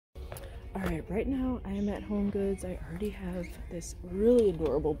Alright, right now I am at HomeGoods. I already have this really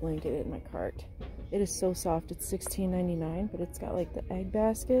adorable blanket in my cart. It is so soft. It's $16.99, but it's got like the egg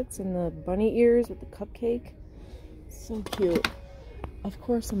baskets and the bunny ears with the cupcake. So cute. Of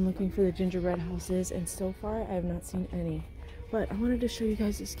course I'm looking for the gingerbread houses, and so far I have not seen any. But I wanted to show you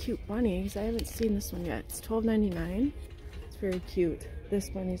guys this cute bunny because I haven't seen this one yet. It's $12.99. It's very cute. This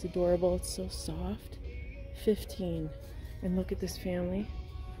bunny is adorable. It's so soft. $15. And look at this family.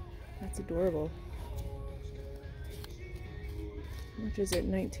 That's adorable. How much is it?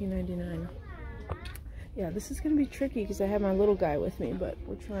 $19.99. Yeah, this is gonna be tricky because I have my little guy with me, but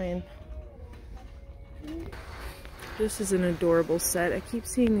we're trying. This is an adorable set. I keep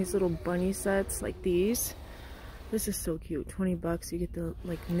seeing these little bunny sets like these. This is so cute. 20 bucks. You get the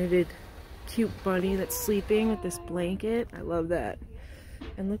like knitted cute bunny that's sleeping with this blanket. I love that.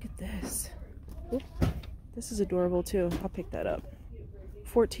 And look at this. Oop. This is adorable too. I'll pick that up.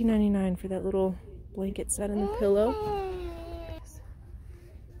 $14.99 for that little blanket set and the pillow.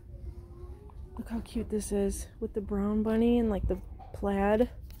 Look how cute this is with the brown bunny and like the plaid.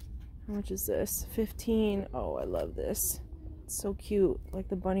 How much is this? $15. Oh, I love this. It's so cute. Like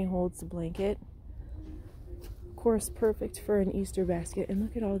the bunny holds the blanket. Of course, perfect for an Easter basket. And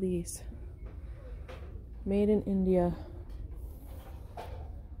look at all these. Made in India.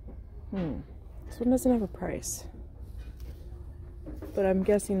 This one doesn't have a price. But I'm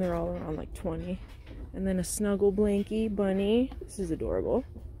guessing they're all around like 20. And then a snuggle blankie bunny. This is adorable.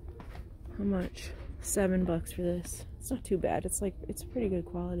 How much? $7 for this. It's not too bad. It's like, it's pretty good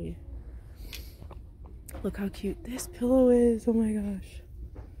quality. Look how cute this pillow is. Oh my gosh.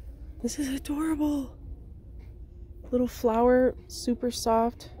 This is adorable. Little flower, super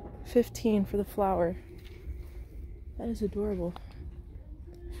soft. $15 for the flower. That is adorable.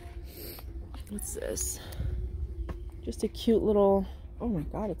 What's this? Just a cute little, oh my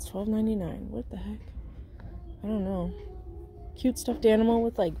god, it's $12.99. What the heck? I don't know. Cute stuffed animal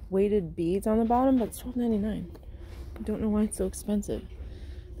with like weighted beads on the bottom, but it's $12.99. I don't know why it's so expensive.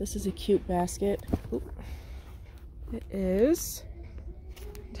 This is a cute basket. Oop. It is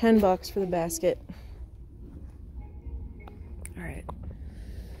 $10 for the basket. Alright.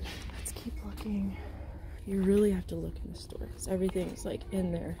 Let's keep looking. You really have to look in the store because everything's like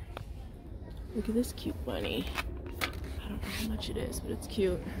in there. Look at this cute bunny. I don't know how much it is, but it's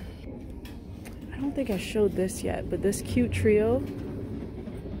cute. I don't think I showed this yet, but this cute trio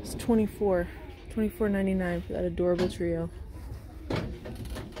is $24.99 for that adorable trio.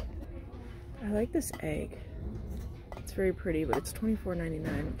 I like this egg. It's very pretty, but it's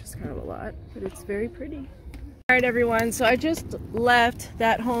 $24.99, which is kind of a lot, but it's very pretty. Alright everyone, so I just left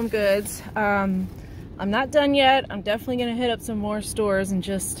that HomeGoods. I'm not done yet. I'm definitely gonna hit up some more stores in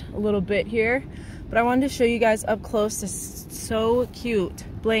just a little bit here. But I wanted to show you guys up close this so cute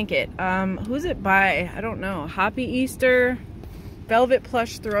blanket. Who's it by? I don't know. Hoppy Easter Velvet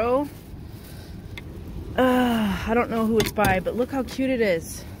Plush Throw. I don't know who it's by, but look how cute it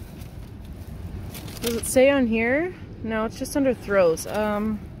is. Does it say on here? No, it's just under throws.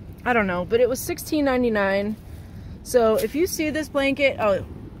 I don't know, but it was $16.99. So if you see this blanket, oh,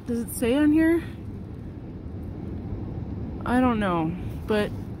 does it say on here? I don't know, but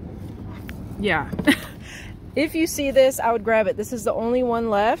yeah. If you see this, I would grab it. This is the only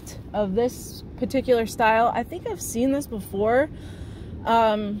one left of this particular style. I think I've seen this before.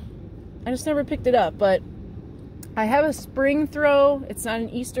 I just never picked it up, but I have a spring throw. It's not an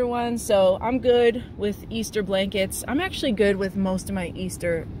Easter one, so I'm good with Easter blankets. I'm actually good with most of my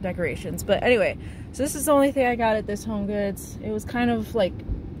Easter decorations. But anyway, so this is the only thing I got at this HomeGoods. It was kind of like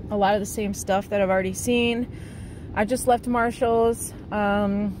a lot of the same stuff that I've already seen. I just left Marshall's,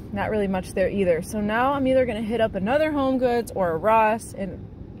 not really much there either. So now I'm either gonna hit up another HomeGoods or a Ross, and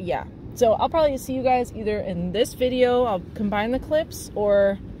yeah. So I'll probably see you guys either in this video, I'll combine the clips,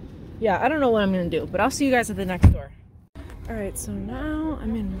 or yeah, I don't know what I'm gonna do, but I'll see you guys at the next store. All right, so now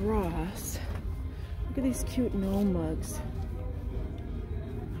I'm in Ross. Look at these cute gnome mugs.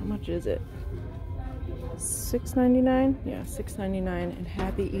 How much is it? $6.99? Yeah, $6.99, and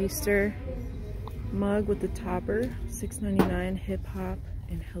Happy Easter mug with the topper, $6.99, Hip Hop,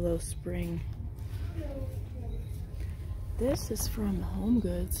 and Hello Spring. This is from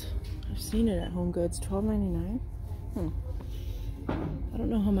HomeGoods. I've seen it at HomeGoods, $12.99. I don't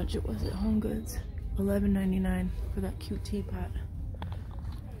know how much it was at HomeGoods. $11.99 for that cute teapot.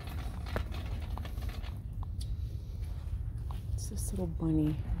 It's this little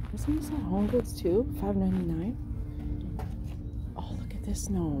bunny. Isn't this at HomeGoods too? $5.99. Oh, look at this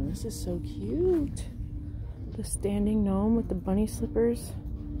gnome. This is so cute. The standing gnome with the bunny slippers.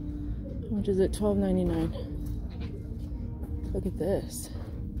 How much is it? $12.99. Look at this.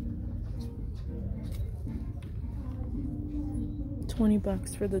 20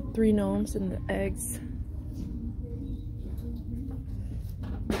 bucks for the 3 gnomes and the eggs.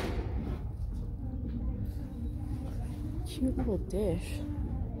 Cute little dish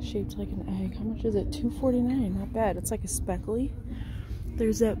shaped like an egg. How much is it? $2.49. Not bad. It's like a speckly.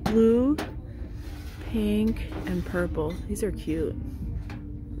 There's that blue, pink, and purple. These are cute.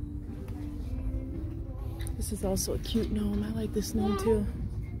 This is also a cute gnome. I like this gnome too.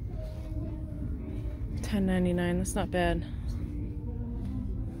 $10.99. That's not bad.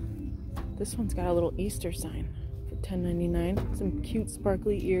 This one's got a little Easter sign for $10.99. Some cute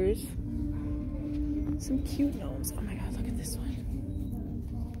sparkly ears. Some cute gnomes. Oh my god, look at this one.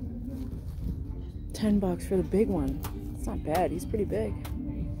 10 bucks for the big one. It's not bad. He's pretty big.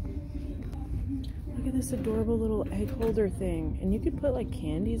 Look at this adorable little egg holder thing. And you could put like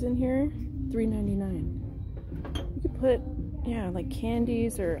candies in here. $3.99. You could put, yeah, like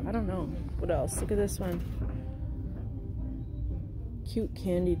candies or I don't know what else. Look at this one. Cute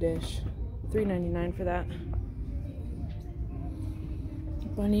candy dish. $3.99 for that.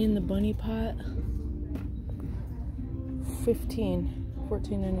 Bunny in the bunny pot.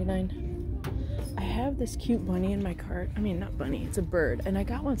 $14.99. I have this cute bunny in my cart. I mean, not bunny, it's a bird. And I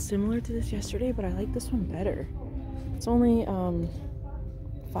got one similar to this yesterday, but I like this one better. It's only $5.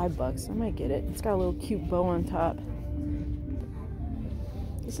 I might get it. It's got a little cute bow on top.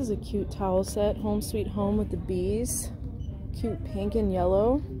 This is a cute towel set. Home Sweet Home with the bees. Cute pink and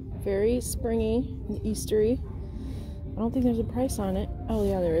yellow. Very springy and Eastery. I don't think there's a price on it. Oh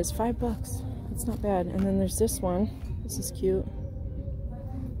yeah, there is. $5. It's not bad. And then there's this one. This is cute.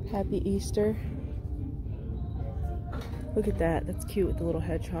 Happy Easter. Look at that. That's cute with the little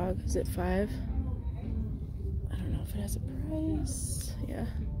hedgehog. Is it $5? I don't know if it has a price. Yeah.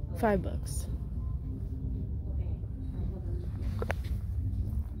 $5.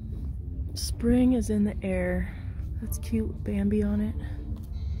 Spring is in the air. That's cute with Bambi on it.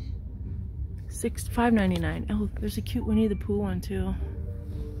 $5.99. Oh, there's a cute Winnie the Pooh one too.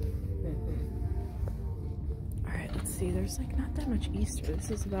 Alright, let's see. There's like not that much Easter. This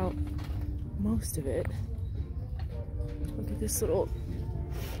is about most of it. Look at this little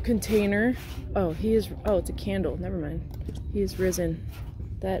container. Oh, it's a candle. Never mind. He is risen.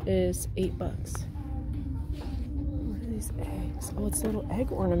 That is $8. What are these eggs? Oh, it's a little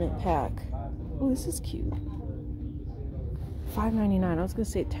egg ornament pack. Oh, this is cute. $5.99. I was gonna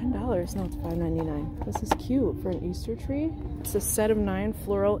say $10. No, it's $5.99. This is cute for an Easter tree. It's a set of 9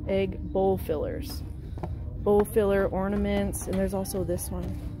 floral egg bowl fillers. Bowl filler ornaments, and there's also this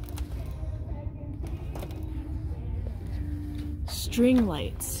one. String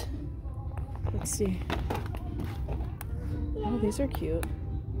lights. Let's see. Oh, these are cute.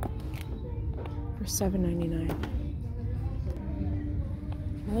 For $7.99.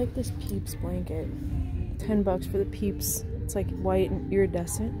 I like this Peeps blanket. $10 for the Peeps. It's like white and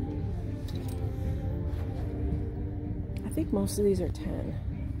iridescent. I think most of these are 10.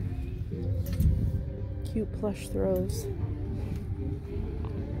 Cute plush throws.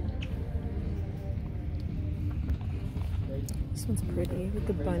 This one's pretty with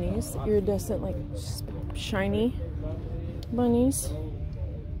the bunnies. The iridescent, like shiny bunnies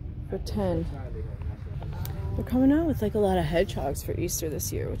for 10. They're coming out with like a lot of hedgehogs for Easter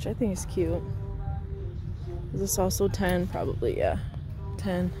this year, which I think is cute. Is this also 10? Probably, yeah.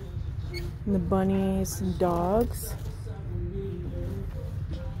 10. And the bunnies and dogs.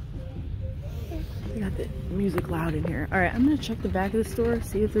 They got the music loud in here. Alright, I'm gonna check the back of the store,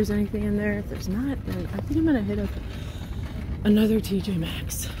 see if there's anything in there. If there's not, then I think I'm gonna hit up another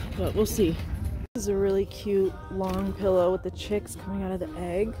TJMaxx. But we'll see. This is a really cute long pillow with the chicks coming out of the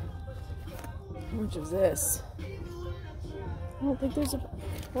egg. How much is this? I don't think there's a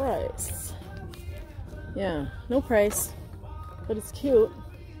price. Yeah, no price, but it's cute.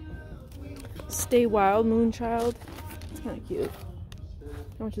 Stay Wild Moonchild. It's kind of cute.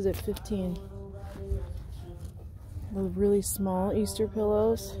 How much is it? 15. The really small Easter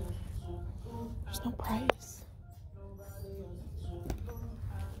pillows. There's no price.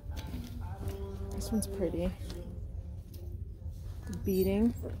 This one's pretty. The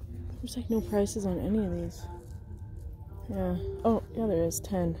beading. There's like no prices on any of these. Yeah. Oh, yeah, there is.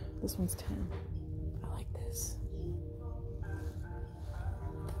 10. This one's 10.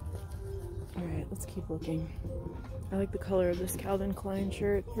 Alright, let's keep looking. I like the color of this Calvin Klein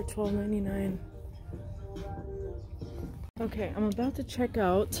shirt for $12.99. Okay, I'm about to check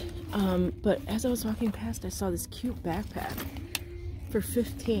out, but as I was walking past, I saw this cute backpack for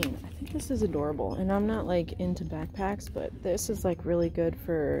 $15. I think this is adorable, and I'm not like into backpacks, but this is like really good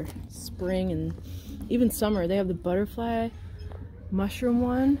for spring and even summer. They have the butterfly mushroom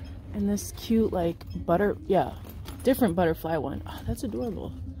one, and this cute like Different butterfly one. Oh, that's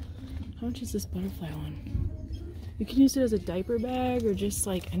adorable. How much is this butterfly one? You can use it as a diaper bag or just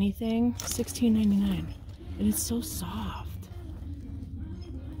like anything. $16.99. And it's so soft.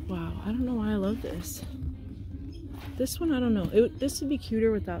 Wow, I don't know why I love this. This one, I don't know. This would be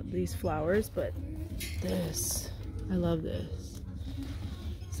cuter without these flowers, but this, I love this.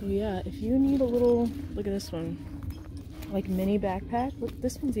 So yeah, if you need a little, look at this one, like mini backpack. Look,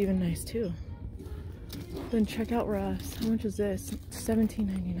 this one's even nice too. Then check out Ross. How much is this?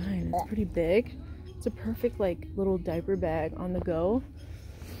 $17.99. It's pretty big. It's a perfect like little diaper bag on the go.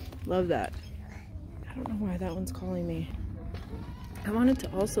 Love that. I don't know why that one's calling me. I wanted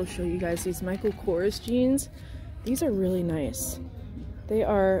to also show you guys these Michael Kors jeans. These are really nice. They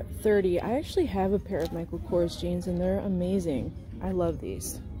are $30. I actually have a pair of Michael Kors jeans and they're amazing. I love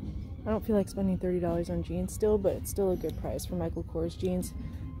these. I don't feel like spending $30 on jeans still, but it's still a good price for Michael Kors jeans.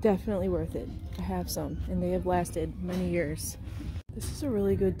 Definitely worth it. I have some and they have lasted many years. This is a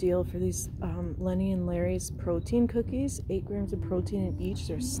really good deal for these Lenny and Larry's protein cookies. 8 grams of protein in each.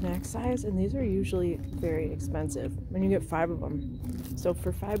 They're snack size and these are usually very expensive when you get 5 of them. So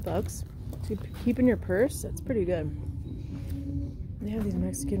for $5 to keep in your purse, that's pretty good. They have these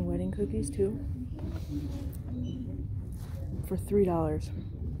Mexican wedding cookies too for $3.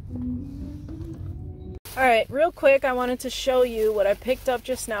 Alright, real quick, I wanted to show you what I picked up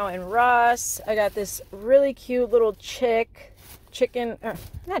just now in Ross. I got this really cute little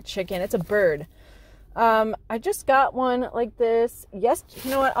not chicken, it's a bird. I just got one like this. Yes,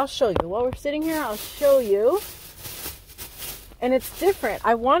 you know what, I'll show you. While we're sitting here, I'll show you. And it's different.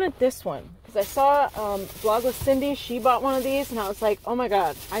 I wanted this one because I saw Vlog with Cindy. She bought one of these and I was like, oh my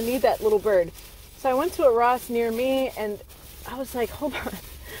god, I need that little bird. So I went to a Ross near me and I was like, hold on.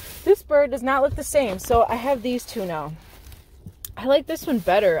 This bird does not look the same. So I have these two now. I like this one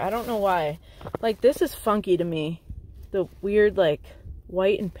better. I don't know why. Like, this is funky to me. The weird, like,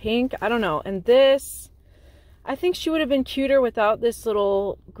 white and pink. I don't know. And this, I think she would have been cuter without this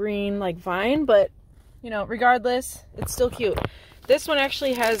little green, like, vine. But, you know, regardless, it's still cute. This one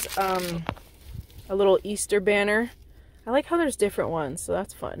actually has a little Easter banner. I like how there's different ones, so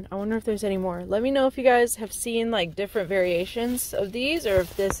that's fun. I wonder if there's any more. Let me know if you guys have seen like different variations of these or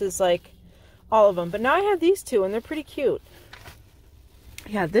if this is like all of them. But now I have these two and they're pretty cute.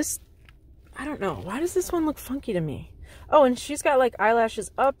 Yeah, this, I don't know. Why does this one look funky to me? Oh, and she's got like eyelashes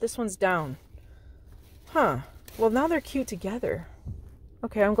up. This one's down. Huh. Well, now they're cute together.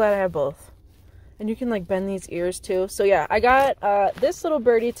 Okay, I'm glad I have both. And you can like bend these ears too. So yeah, I got this little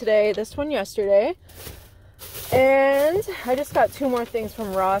birdie today, this one yesterday. And I just got 2 more things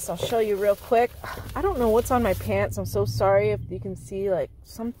from Ross. I'll show you real quick. I don't know what's on my pants. I'm so sorry if you can see like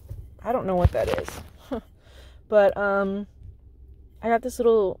some, I don't know what that is. But I got this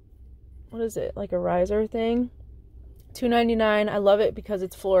little, what is it? Like a riser thing. $2.99. I love it because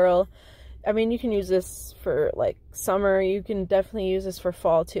it's floral. I mean, you can use this for like summer. You can definitely use this for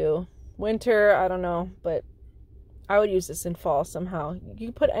fall too. Winter, I don't know, but I would use this in fall somehow. You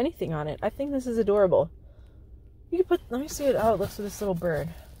can put anything on it. I think this is adorable. You can put, let me see how it looks with this little bird.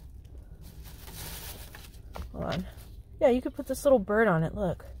 Hold on. Yeah, you could put this little bird on it,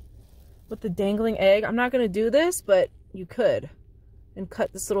 look. With the dangling egg. I'm not going to do this, but you could. And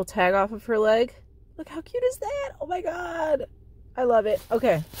cut this little tag off of her leg. Look, how cute is that? Oh my god. I love it.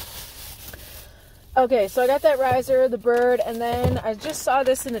 Okay. Okay, so I got that riser, the bird, and then I just saw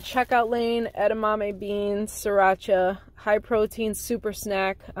this in the checkout lane. Edamame beans, sriracha, high protein, super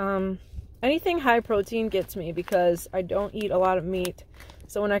snack. Anything high protein gets me because I don't eat a lot of meat.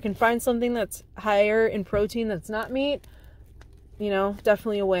 So when I can find something that's higher in protein that's not meat, you know,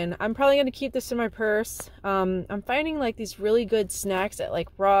 definitely a win. I'm probably going to keep this in my purse. I'm finding like these really good snacks at like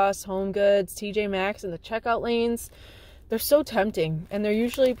Ross, HomeGoods, TJMaxx, and the checkout lanes. They're so tempting and they're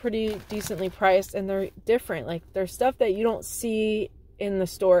usually pretty decently priced and they're different. Like they're stuff that you don't see in the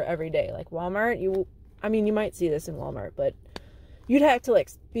store every day. Like Walmart, I mean, you might see this in Walmart, but you'd have to like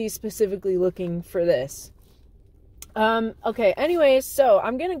be specifically looking for this. Okay, anyways, so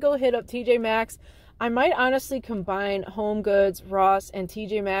I'm gonna go hit up TJMaxx. I might honestly combine HomeGoods, Ross, and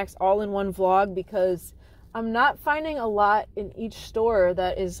TJMaxx all in one vlog because I'm not finding a lot in each store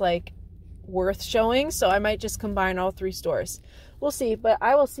that is like worth showing, so I might just combine all 3 stores. We'll see, but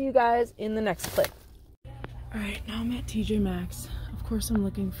I will see you guys in the next clip. Alright, now I'm at TJMaxx. Of course I'm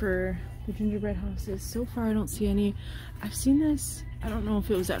looking for the gingerbread houses. So far I don't see any. I've seen this, I don't know if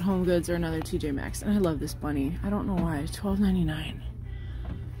it was at HomeGoods or another TJMaxx, and I love this bunny. I don't know why. $12.99.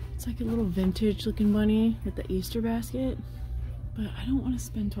 It's like a little vintage looking bunny with the Easter basket, but I don't want to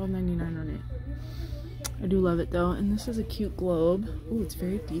spend $12.99 on it. I do love it though, and this is a cute globe. Oh, it's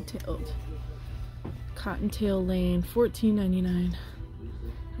very detailed. Cottontail Lane, $14.99.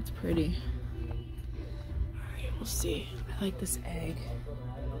 That's pretty. Alright, we'll see. I like this egg.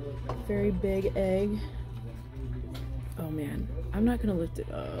 Very big egg. Oh man, I'm not gonna lift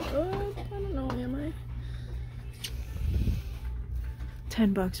it up. I don't know, am I?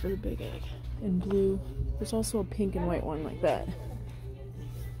 $10 for the big egg in blue. There's also a pink and white one like that.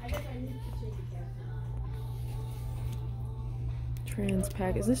 Trans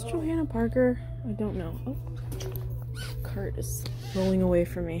pack. Is this Johanna Parker? I don't know. Oh, cart is rolling away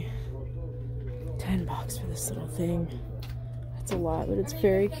from me. $10 for this little thing. That's a lot, but it's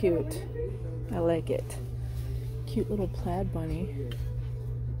very cute. I like it. Cute little plaid bunny.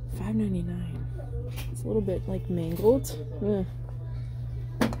 $5.99. It's a little bit like mangled. Ugh.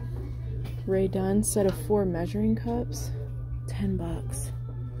 Dunn set of 4 measuring cups. $10.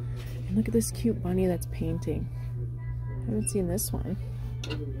 And look at this cute bunny that's painting. I haven't seen this one.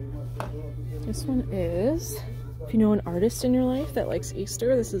 This one is, if you know an artist in your life that likes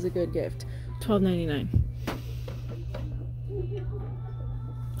Easter, this is a good gift. $12.99.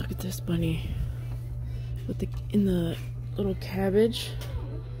 Look at this bunny with in the little cabbage.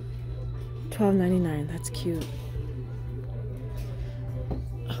 $12.99. That's cute.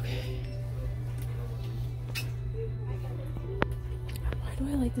 Okay. Why do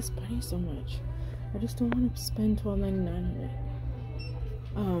I like this bunny so much? I just don't want to spend $12.99 on it.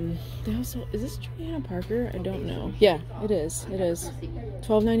 They also, is this Johanna Parker? I don't know. Yeah, it is. It is.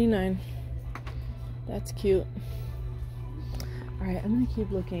 $12.99. That's cute. Alright, I'm gonna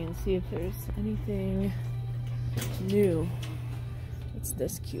keep looking and see if there's anything new. It's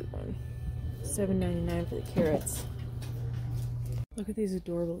this cute one. $7.99 for the carrots. Look at these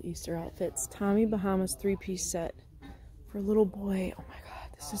adorable Easter outfits. Tommy Bahama's 3-piece set for a little boy. Oh my god.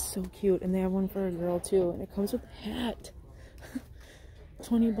 This is so cute, and they have one for a girl too, and it comes with a hat.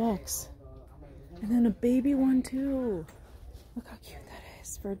 $20. And then a baby one too. Look how cute that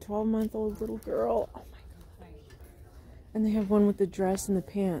is for a 12-month-old little girl. Oh my god. And they have one with the dress and the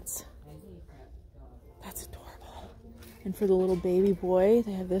pants. That's adorable. And for the little baby boy,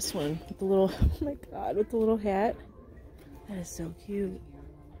 they have this one with the little, oh my god, with the little hat. That is so cute.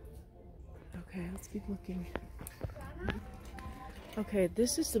 Okay, let's keep looking. Okay,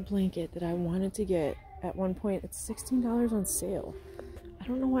 this is the blanket that I wanted to get at one point. It's $16 on sale. I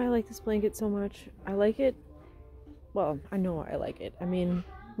don't know why I like this blanket so much. I like it. Well, I know why I like it. I mean,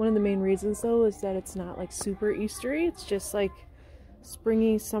 one of the main reasons though is that it's not like super Eastery. It's just like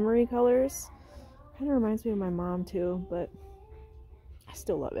springy, summery colors. Kind of reminds me of my mom too, but I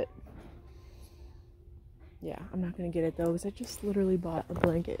still love it. Yeah, I'm not gonna get it though because I just literally bought a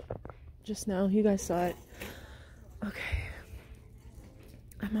blanket just now. You guys saw it. Okay.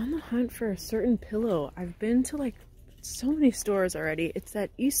 I'm on the hunt for a certain pillow. I've been to like so many stores already. It's that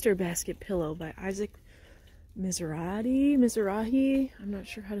Easter basket pillow by Isaac Mizrahi. I'm not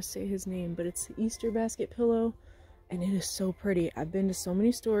sure how to say his name, but it's the Easter basket pillow and it is so pretty. I've been to so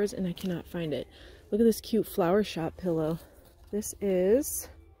many stores and I cannot find it. Look at this cute flower shop pillow. This is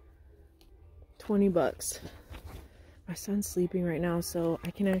 $20. My son's sleeping right now, so I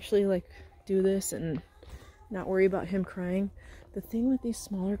can actually like do this and not worry about him crying. The thing with these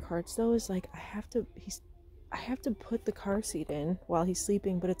smaller carts though is like I have to put the car seat in while he's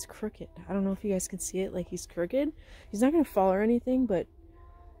sleeping, but it's crooked. I don't know if you guys can see it, like he's crooked. He's not gonna fall or anything, but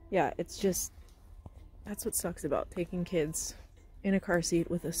yeah, it's just, that's what sucks about taking kids in a car seat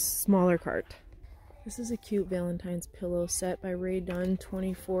with a smaller cart. This is a cute Valentine's pillow set by Dunn,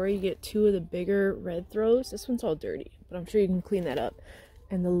 24. You get 2 of the bigger red throws. This one's all dirty, but I'm sure you can clean that up.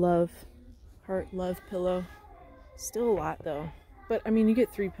 And the heart love pillow. Still a lot though. But I mean, you get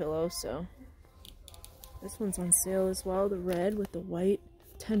 3 pillows, so. This one's on sale as well. The red with the white,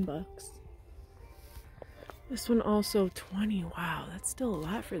 $10. This one also $20. Wow, that's still a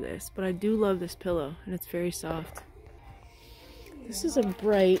lot for this. But I do love this pillow, and it's very soft. This is a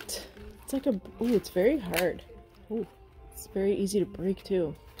bright, it's like a, ooh, it's very hard. Ooh, it's very easy to break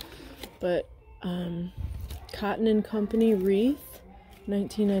too. But, Cotton & Company wreath,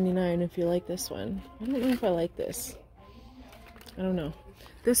 $19.99 if you like this one. I don't know if I like this. I don't know.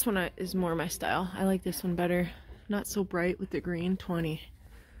 This one is more my style. I like this one better. Not so bright with the green, $20.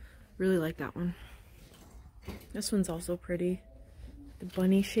 Really like that one. This one's also pretty. The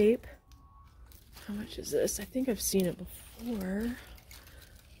bunny shape. How much is this? I think I've seen it before.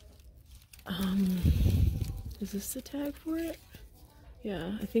 Is this the tag for it?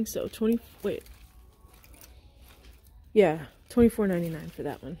 Yeah, I think so. Yeah, $24.99 for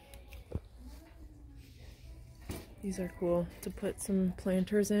that one. These are cool to put some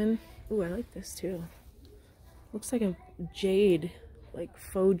planters in. Ooh, I like this too. Looks like a jade, like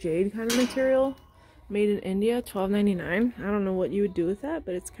faux jade kind of material. Made in India, $12.99. I don't know what you would do with that,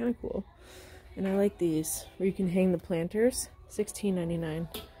 but it's kind of cool. And I like these, where you can hang the planters. $16.99.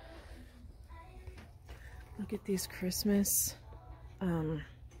 Look at these Christmas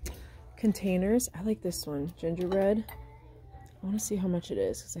containers. I like this one, gingerbread. I want to see how much it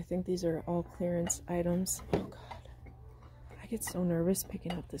is, because I think these are all clearance items. Oh god, I get so nervous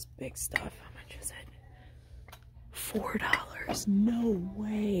picking up this big stuff. How much is it? $4. No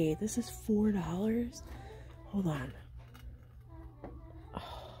way. This is $4. Hold on.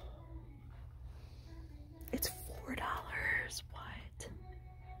 Oh. It's $4. What?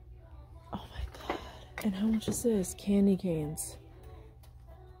 Oh my god. And how much is this? Candy canes.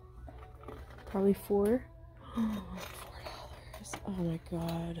 Probably $4. $4. Oh my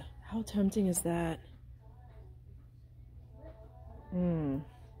god. How tempting is that?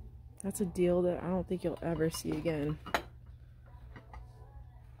 That's a deal that I don't think you'll ever see again.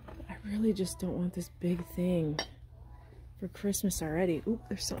 I really just don't want this big thing for Christmas already. Oop,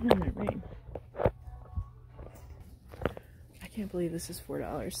 there's something on my ring. I can't believe this is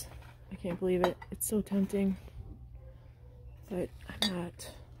 $4. I can't believe it. It's so tempting. But I'm not,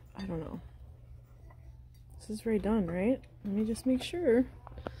 I don't know. This is Ray Dunn, right? Let me just make sure.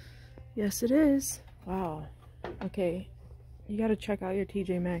 Yes, it is. Wow. Okay. You gotta check out your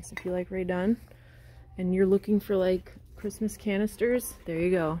TJMaxx if you like Ray Dunn and you're looking for like Christmas canisters. There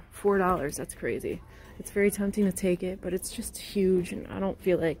you go. $4. That's crazy. It's very tempting to take it, but it's just huge and I don't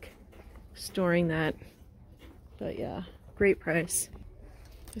feel like storing that. But yeah, great price.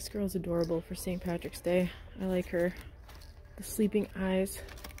 This girl's adorable for St. Patrick's Day. I like her. The sleeping eyes.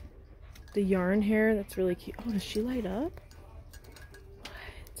 The yarn hair, that's really cute. Oh, does she light up?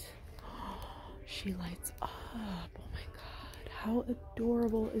 What? Oh, she lights up. Oh my god. How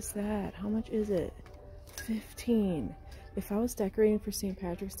adorable is that? How much is it? $15. If I was decorating for St.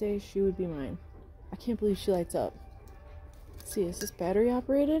 Patrick's Day, she would be mine. I can't believe she lights up. Let's see, is this battery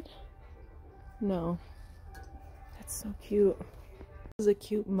operated? No. That's so cute. This is a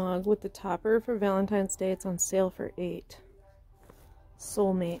cute mug with the topper for Valentine's Day. It's on sale for $8.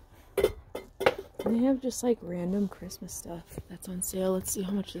 Soulmate. And they have just like random Christmas stuff that's on sale. Let's see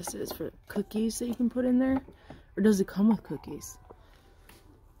how much this is for cookies that you can put in there. Or does it come with cookies?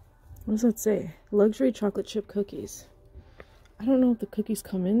 What does that say? Luxury chocolate chip cookies. I don't know if the cookies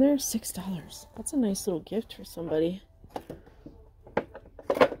come in there. $6. That's a nice little gift for somebody. Oh,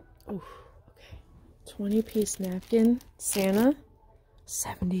 okay. 20-piece napkin. Santa.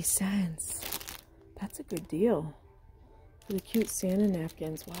 70 cents. That's a good deal. For the cute Santa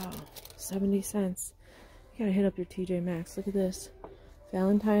napkins. Wow. 70 cents. You gotta hit up your TJMaxx. Look at this.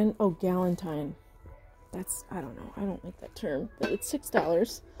 Valentine. Oh, Galentine. That's, I don't know. I don't like that term. But it's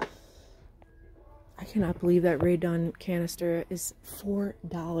 $6. I cannot believe that Ray Dunn canister is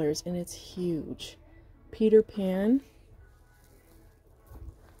 $4 and it's huge. Peter Pan.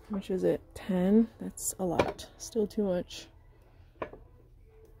 How much is it? 10? That's a lot. Still too much.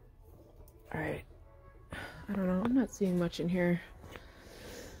 Alright. I don't know. I'm not seeing much in here.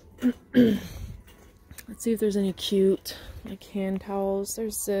 Let's see if there's any cute like hand towels.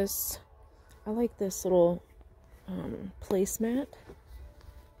 There's this. I like this little placemat.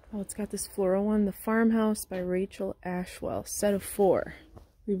 Oh, it's got this floral one. The Farmhouse by Rachel Ashwell. Set of 4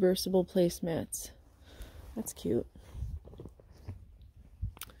 reversible placemats. That's cute.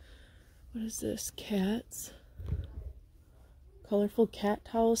 What is this? Cats. Colorful cat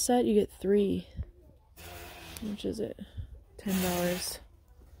towel set. You get 3. How much is it? $10.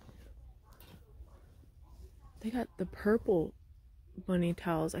 They got the purple bunny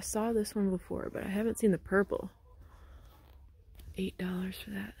towels. I saw this one before, but I haven't seen the purple. $8 for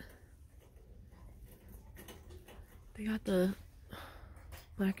that. They got the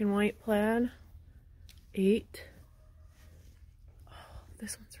black and white plaid. $8. Oh,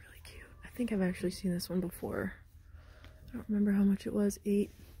 this one's really cute. I think I've actually seen this one before. I don't remember how much it was. $8.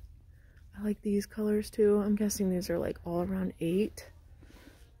 I like these colors too. I'm guessing these are like all around $8.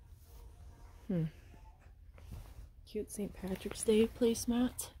 Cute St. Patrick's Day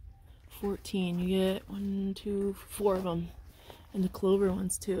placemat. $14. You get 1, 2, 4 of them. And the clover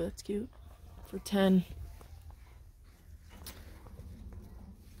ones too. That's cute. For $10.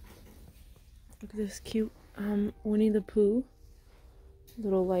 Look at this cute Winnie the Pooh.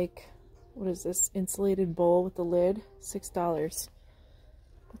 Little like, what is this? Insulated bowl with the lid. $6.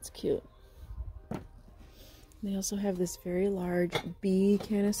 That's cute. They also have this very large bee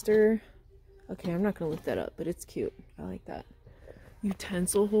canister. Okay, I'm not gonna look that up, but it's cute. I like that.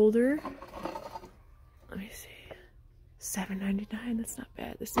 Utensil holder. Let me see. $7.99. That's not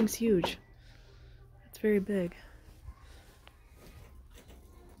bad. This thing's huge. It's very big.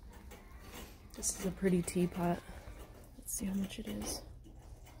 This is a pretty teapot. Let's see how much it is.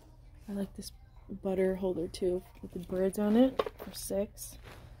 I like this butter holder too with the birds on it for $6.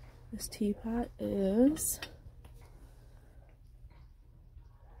 This teapot is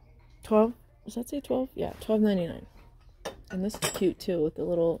 12. Does that say 12? Yeah, $12.99. And this is cute too with the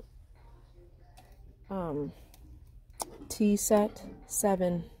little tea set.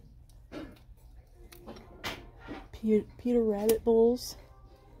 7 Peter Rabbit bowls.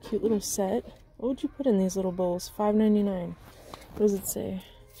 Cute little set. What would you put in these little bowls? $5.99. What does it say?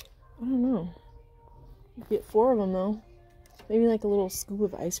 I don't know. You get 4 of them though. Maybe like a little scoop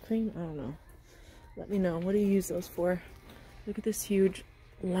of ice cream. I don't know. Let me know. What do you use those for? Look at this huge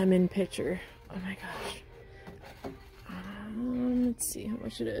lemon pitcher. Oh my gosh. Let's see how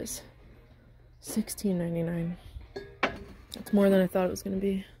much it is. $16.99. That's more than I thought it was going to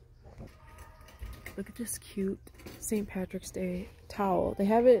be. Look at this cute St. Patrick's Day towel. They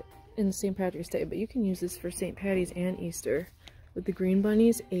have it in St. Patrick's Day, but you can use this for St. Patty's and Easter. With the green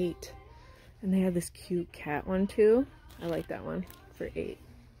bunnies, $8. And they have this cute cat one too. I like that one for $8.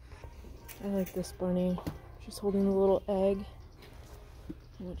 I like this bunny. She's holding a little egg.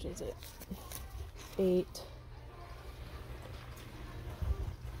 How much is it? $8.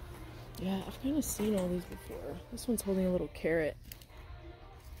 Yeah, I've kind of seen all these before. This one's holding a little carrot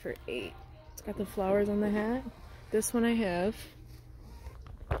for $8. It's got the flowers on the hat. This one I have.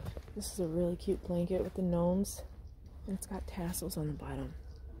 This is a really cute blanket with the gnomes. And it's got tassels on the bottom.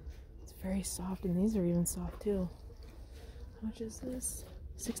 It's very soft, and these are even soft too. How much is this?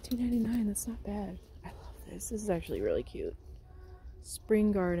 $16.99. That's not bad. I love this. This is actually really cute.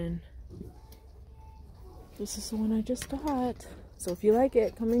 Spring Garden. This is the one I just got. So if you like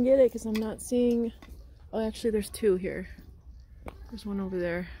it, come and get it, because I'm not seeing... Oh, actually there's 2 here. There's one over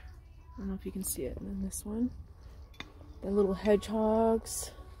there. I don't know if you can see it. And then this one. The little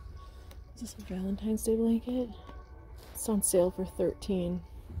hedgehogs. Is this a Valentine's Day blanket? It's on sale for $13.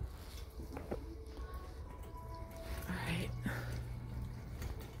 Alright.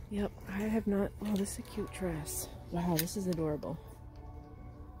 Yep, I have not... Oh, this is a cute dress. Wow, this is adorable.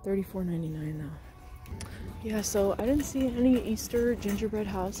 $34.99 though. Yeah, so I didn't see any Easter gingerbread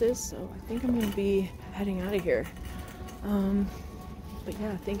houses, so I think I'm going to be heading out of here. But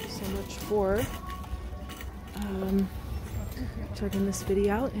yeah, thank you so much for checking this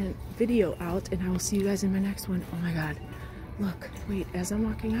video out, and I will see you guys in my next one. Oh my god. Look, wait, as I'm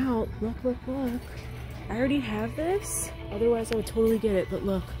walking out, look. I already have this, otherwise I would totally get it, but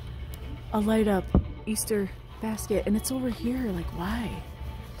look, a light up Easter basket, and it's over here. Like, why?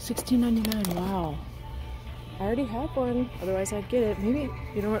 $16.99. Wow. I already have one, otherwise I'd get it. Maybe,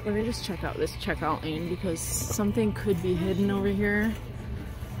 you know what, let me just check out this checkout lane, because something could be hidden over here.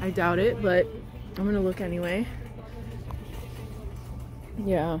 I doubt it, but I'm gonna look anyway.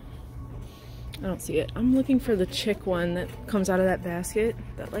 Yeah, I don't see it. I'm looking for the chick one that comes out of that basket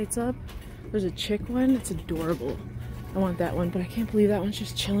that lights up. There's a chick one, it's adorable. I want that one, but I can't believe that one's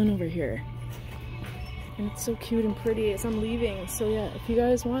just chilling over here. And it's so cute and pretty as I'm leaving. So yeah, if you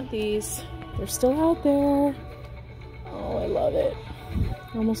guys want these, they're still out there. Oh, I love it.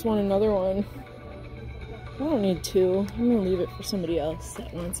 I almost want another one. I don't need 2. I'm gonna leave it for somebody else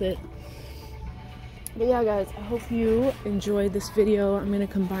that wants it. But yeah, guys, I hope you enjoyed this video. I'm gonna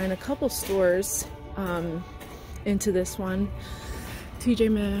combine a couple stores into this one.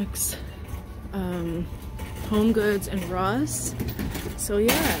 TJMaxx, HomeGoods, and Ross. So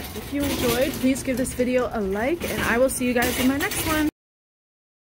yeah, if you enjoyed, please give this video a like, and I will see you guys in my next one.